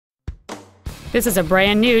This is a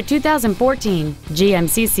brand new 2014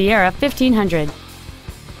 GMC Sierra 1500.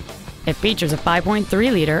 It features a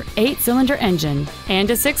 5.3-liter 8-cylinder engine and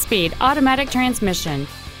a 6-speed automatic transmission.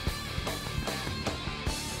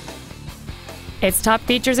 Its top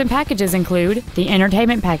features and packages include the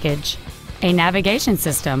entertainment package, a navigation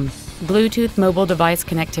system, Bluetooth mobile device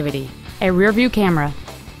connectivity, a rear-view camera,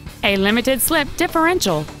 a limited slip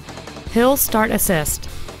differential, hill start assist,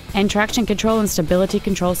 and traction control and stability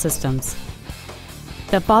control systems.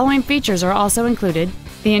 The following features are also included: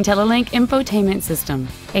 the IntelliLink infotainment system,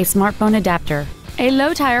 a smartphone adapter, a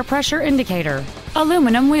low tire pressure indicator,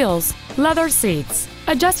 aluminum wheels, leather seats,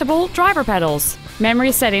 adjustable driver pedals,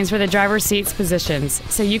 memory settings for the driver's seat's positions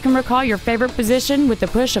so you can recall your favorite position with the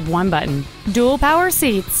push of one button, dual power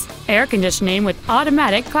seats, air conditioning with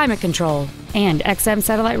automatic climate control, and XM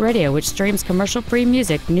satellite radio which streams commercial-free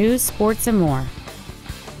music, news, sports, and more.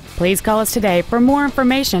 Please call us today for more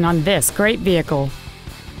information on this great vehicle.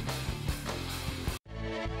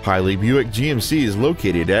 Hiley Buick GMC is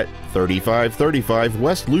located at 3535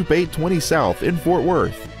 West Loop 820 South in Fort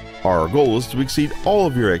Worth. Our goal is to exceed all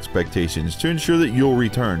of your expectations to ensure that you'll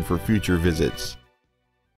return for future visits.